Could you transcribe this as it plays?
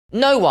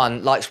No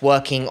one likes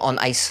working on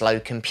a slow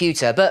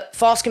computer, but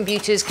fast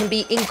computers can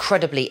be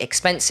incredibly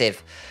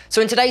expensive.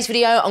 So in today's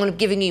video, I'm going to be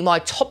giving you my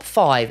top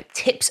 5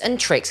 tips and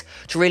tricks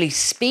to really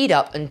speed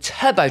up and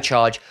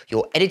turbocharge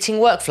your editing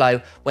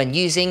workflow when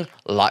using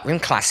Lightroom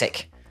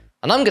Classic.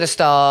 And I'm going to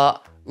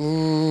start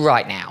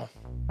right now.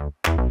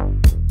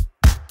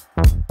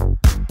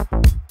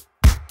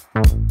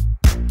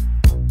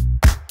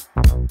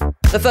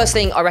 The first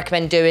thing I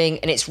recommend doing,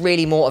 and it's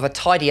really more of a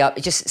tidy up,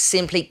 is just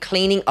simply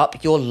cleaning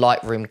up your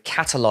Lightroom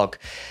catalog.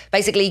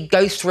 Basically,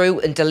 go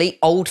through and delete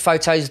old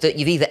photos that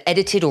you've either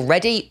edited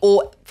already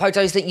or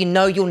photos that you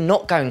know you're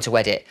not going to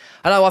edit.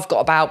 I know I've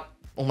got about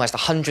almost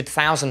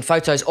 100,000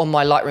 photos on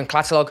my Lightroom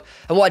catalog,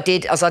 and what I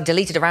did is I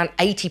deleted around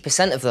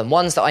 80% of them,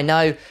 ones that I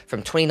know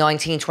from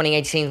 2019,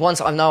 2018, ones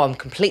that I know I'm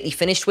completely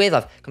finished with,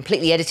 I've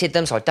completely edited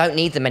them so I don't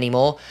need them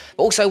anymore,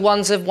 but also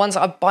ones that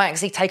I've by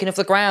accident taken off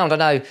the ground. I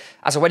know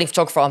as a wedding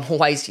photographer I'm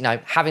always,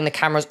 having the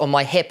cameras on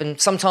my hip, and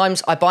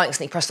sometimes I by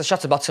accident press the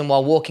shutter button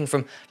while walking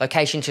from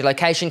location to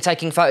location,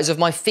 taking photos of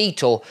my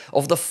feet or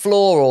of the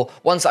floor, or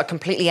ones that are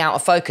completely out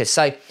of focus.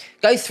 So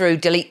go through,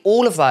 delete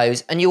all of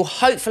those, and you'll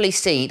hopefully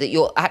see that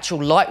your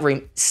actual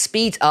Lightroom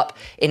speeds up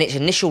in its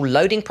initial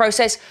loading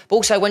process, but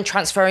also when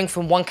transferring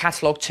from one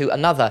catalog to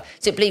another,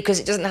 simply because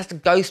it doesn't have to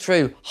go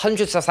through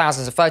hundreds of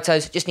thousands of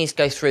photos. It just needs to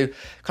go through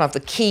kind of the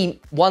key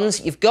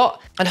ones you've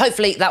got, and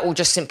hopefully that will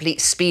just simply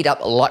speed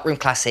up Lightroom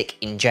Classic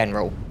in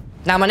general.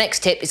 Now, my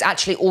next tip is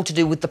actually all to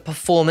do with the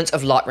performance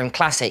of Lightroom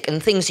Classic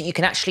and things that you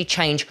can actually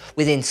change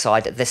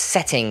inside the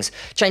settings.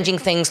 Changing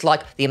things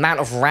like the amount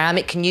of RAM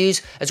it can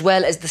use, as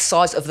well as the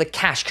size of the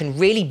cache, can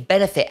really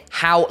benefit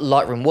how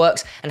Lightroom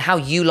works and how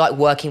you like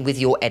working with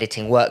your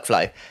editing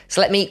workflow.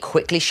 So let me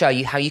quickly show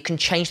you how you can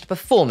change the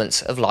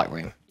performance of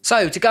Lightroom.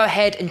 So to go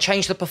ahead and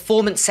change the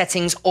performance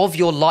settings of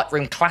your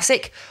Lightroom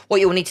Classic, what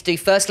you'll need to do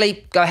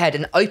firstly, go ahead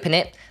and open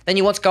it. Then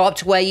you want to go up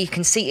to where you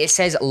can see it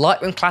says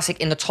Lightroom Classic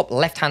in the top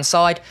left-hand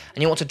side,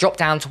 and you want to drop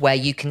down to where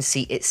you can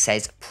see it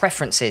says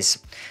Preferences.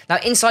 Now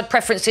inside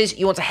Preferences,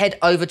 you want to head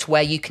over to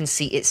where you can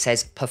see it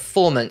says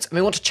Performance, and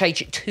we want to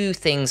change 2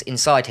 things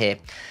inside here.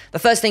 The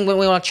first thing we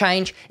want to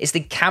change is the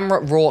camera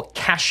raw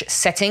cache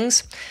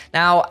settings.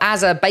 Now,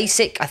 as a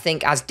basic, I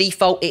think as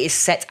default, it is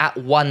set at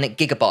 1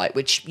 GB,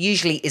 which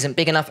usually isn't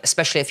big enough,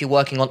 especially if you're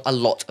working on a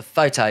lot of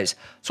photos.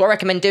 So what I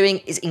recommend doing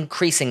is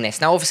increasing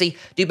this. Now, obviously,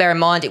 do bear in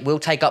mind, it will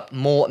take up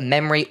more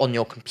memory on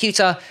your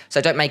computer,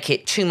 so don't make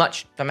it too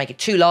much, don't make it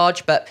too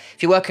large, but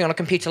if you're working on a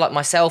computer like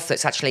myself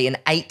that's actually an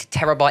 8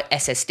 TB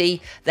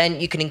SSD, then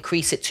you can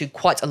increase it to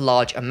quite a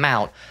large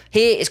amount.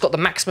 Here, it's got the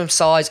maximum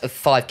size of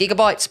 5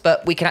 GB,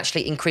 but we can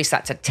actually increase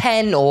that to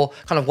 10 or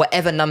kind of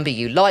whatever number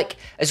you like,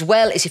 as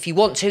well as if you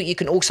want to, you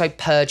can also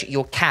purge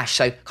your cache,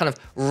 so kind of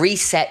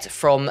reset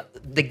from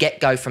the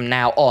get-go from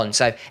now on.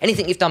 So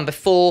anything you've done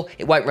before,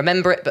 it won't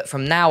remember it, but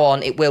from now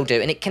on it will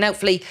do, and it can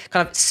hopefully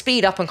kind of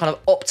speed up and kind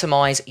of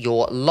optimize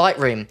your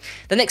Lightroom.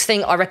 The next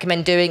thing I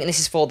recommend doing, and this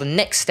is for the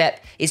next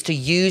step, is to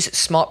use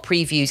smart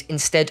previews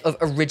instead of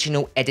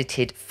original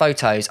edited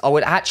photos. I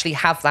would actually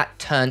have that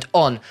turned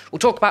on. We'll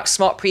talk about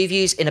smart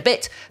previews in a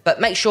bit,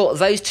 but make sure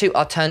those 2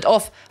 are turned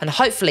off, and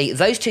hopefully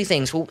those 2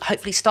 things will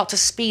hopefully start to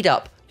speed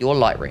up your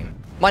Lightroom.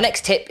 My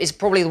next tip is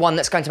probably the one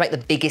that's going to make the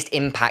biggest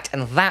impact,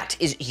 and that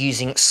is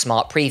using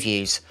smart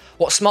previews.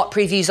 What smart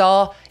previews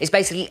are is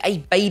basically a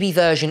baby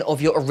version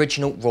of your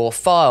original raw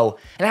file,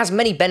 and it has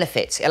many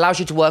benefits. It allows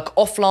you to work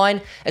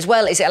offline, as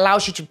well as it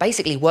allows you to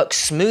basically work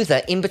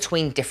smoother in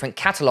between different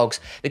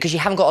catalogs, because you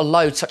haven't got to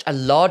load such a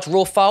large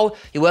raw file,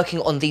 you're working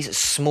on these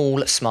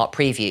small smart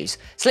previews.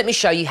 So let me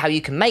show you how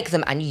you can make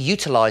them and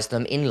utilize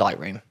them in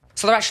Lightroom.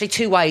 So there are actually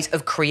 2 ways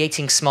of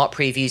creating smart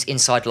previews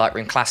inside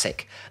Lightroom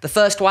Classic. The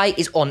first way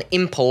is on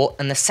import,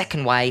 and the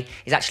second way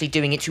is actually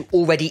doing it to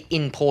already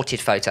imported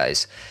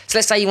photos. So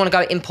let's say you want to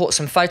go import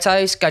some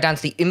photos, go down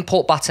to the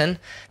import button.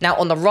 Now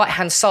on the right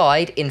hand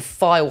side in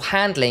file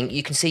handling,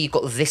 you can see you've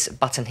got this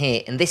button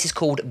here, and this is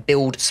called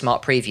Build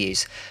Smart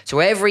Previews. So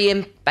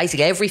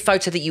basically every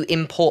photo that you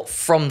import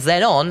from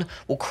then on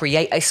will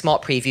create a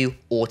smart preview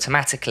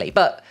automatically.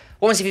 But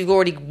once if you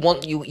already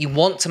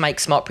want to make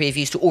smart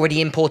previews to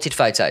already imported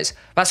photos,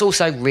 that's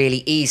also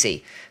really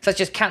easy. So let's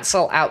just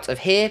cancel out of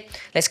here.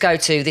 Let's go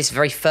to this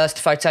very first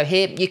photo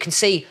here. You can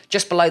see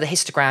just below the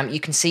histogram,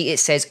 you can see it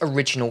says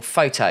original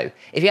photo.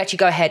 If you actually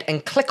go ahead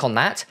and click on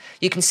that,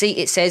 you can see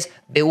it says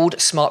build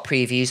smart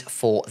previews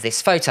for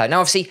this photo. Now,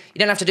 obviously, you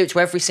don't have to do it to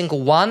every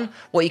single one.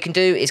 What you can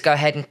do is go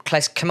ahead and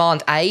press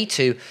Command A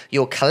to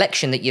your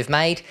collection that you've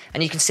made,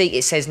 and you can see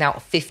it says now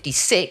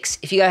 56.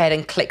 If you go ahead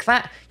and click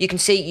that, you can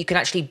see you can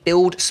actually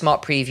build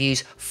smart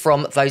previews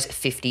from those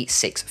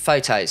 56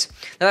 photos.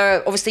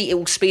 Now, obviously, it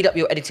will speed up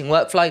your editing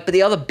workflow, but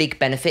the other big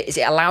benefit is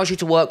it allows you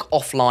to work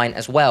offline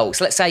as well.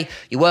 So let's say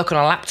you work on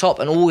a laptop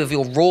and all of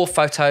your raw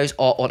photos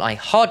are on a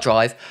hard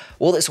drive.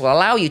 What this will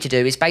allow you to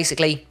do is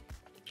basically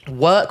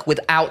work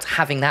without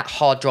having that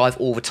hard drive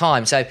all the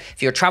time. So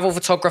if you're a travel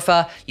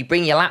photographer, you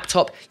bring your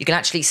laptop, you can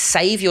actually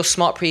save your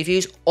smart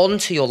previews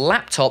onto your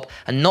laptop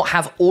and not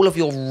have all of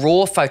your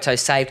raw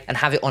photos saved and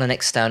have it on an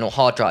external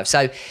hard drive.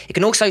 So it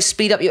can also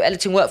speed up your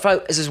editing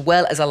workflow as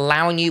well as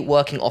allowing you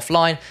working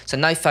offline, so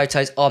no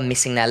photos are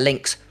missing their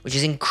links, which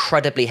is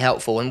incredibly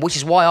helpful and which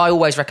is why I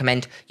always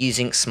recommend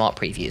using smart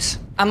previews.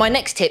 And my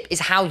next tip is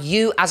how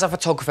you as a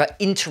photographer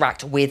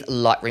interact with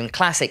Lightroom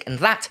Classic, and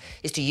that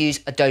is to use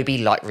Adobe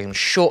Lightroom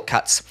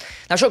Shortcuts.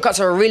 Now, shortcuts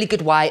are a really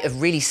good way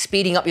of really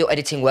speeding up your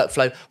editing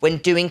workflow when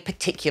doing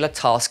particular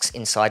tasks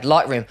inside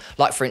Lightroom,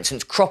 like for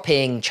instance,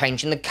 cropping,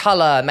 changing the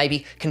color,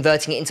 maybe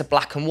converting it into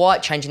black and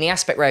white, changing the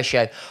aspect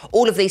ratio.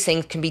 All of these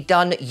things can be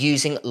done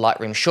using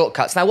Lightroom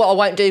Shortcuts. Now, what I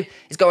won't do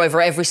is go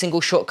over every single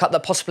shortcut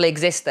that possibly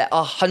exists. There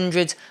are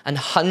hundreds and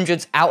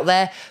hundreds out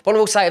there. But I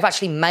will say I've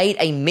actually made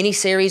a mini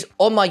series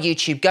on my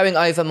YouTube going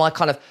over my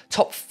kind of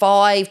top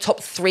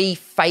 3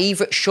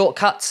 favorite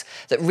shortcuts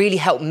that really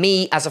help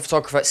me as a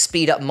photographer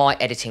speed up my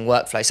editing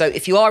workflow. So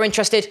if you are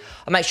interested,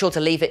 I'll make sure to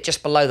leave it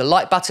just below the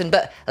like button,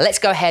 but let's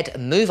go ahead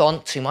and move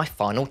on to my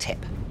final tip.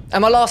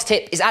 And my last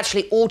tip is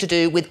actually all to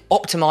do with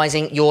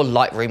optimizing your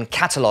Lightroom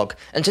catalog.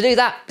 And to do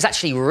that, it's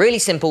actually really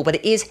simple, but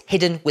it is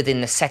hidden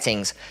within the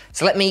settings.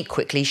 So let me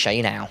quickly show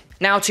you now.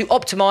 Now, to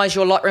optimize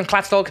your Lightroom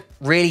catalog,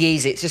 really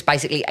easy. It's just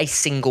basically a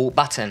single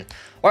button.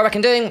 What I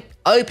recommend doing,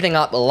 opening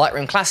up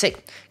Lightroom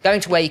Classic,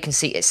 going to where you can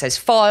see it says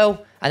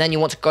File, and then you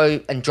want to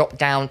go and drop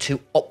down to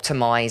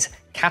Optimize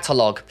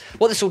Catalog.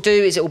 What this will do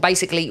is it will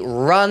basically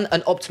run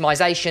an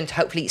optimization to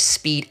hopefully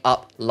speed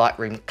up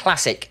Lightroom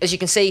Classic. As you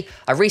can see,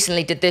 I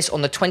recently did this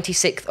on the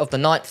 26th of the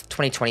 9th,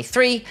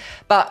 2023,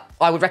 but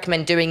I would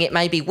recommend doing it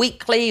maybe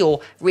weekly or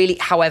really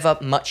however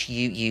much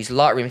you use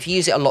Lightroom. If you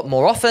use it a lot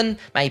more often,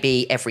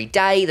 maybe every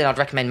day, then I'd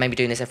recommend maybe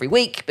doing this every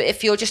week. But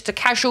if you're just a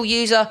casual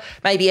user,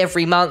 maybe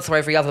every month or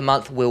every other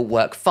month will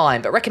work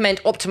fine. But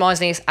recommend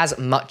optimizing this as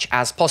much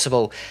as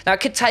possible. Now,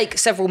 it could take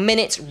several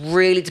minutes,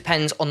 really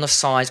depends on the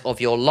size of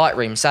your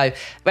Lightroom. So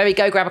there we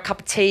go, grab a cup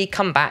of tea,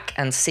 come back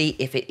and see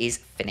if it is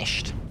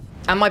finished.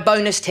 And my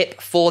bonus tip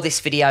for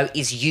this video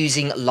is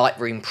using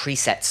Lightroom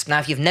presets. Now,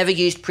 if you've never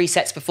used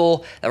presets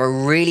before, they're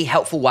a really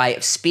helpful way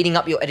of speeding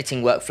up your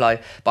editing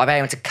workflow by being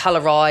able to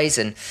colorize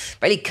and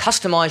really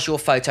customize your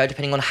photo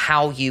depending on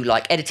how you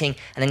like editing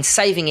and then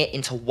saving it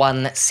into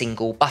one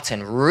single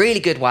button. Really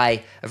good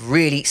way of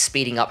really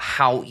speeding up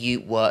how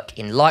you work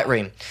in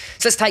Lightroom.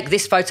 So let's take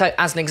this photo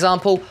as an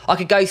example. I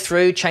could go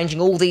through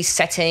changing all these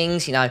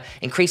settings, you know,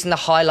 increasing the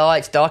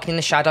highlights, darkening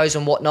the shadows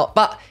and whatnot,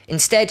 but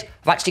instead,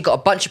 I've actually got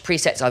a bunch of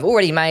presets I've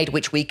already made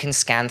which we can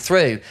scan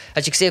through.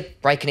 As you can see, I'm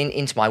breaking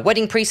into my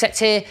wedding presets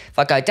here. If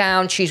I go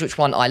down, choose which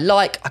one I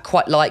like. I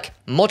quite like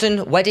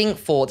modern wedding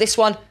for this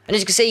one. And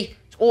as you can see,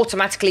 it's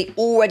automatically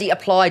already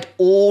applied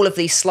all of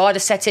these slider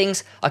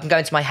settings. I can go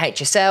into my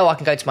HSL, I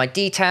can go to my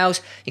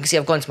details. You can see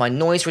I've gone into my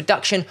noise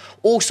reduction,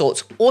 all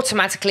sorts,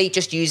 automatically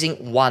just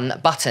using one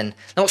button.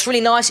 Now, what's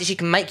really nice is you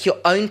can make your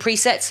own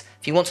presets.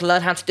 If you want to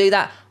learn how to do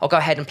that, I'll go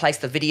ahead and place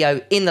the video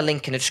in the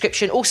link in the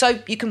description.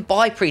 Also, you can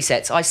buy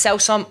presets. I sell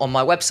some on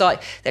my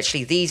website. They're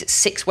actually these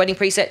 6 wedding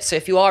presets. So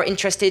if you are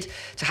interested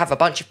to have a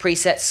bunch of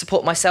presets,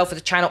 support myself with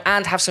the channel,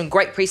 and have some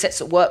great presets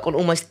that work on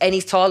almost any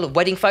style of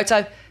wedding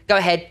photo, go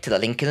ahead to the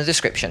link in the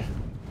description.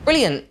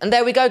 Brilliant, and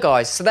there we go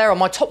guys. So there are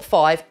my top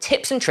 5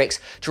 tips and tricks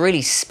to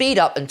really speed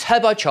up and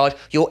turbocharge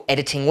your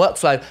editing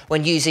workflow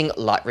when using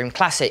Lightroom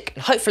Classic.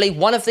 And hopefully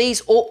one of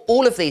these or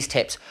all of these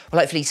tips will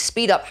hopefully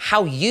speed up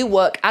how you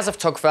work as a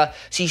photographer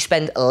so you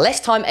spend less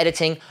time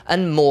editing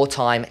and more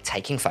time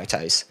taking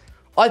photos.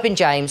 I've been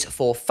James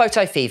for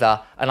Photo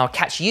Fever, and I'll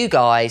catch you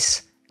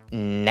guys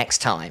next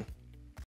time.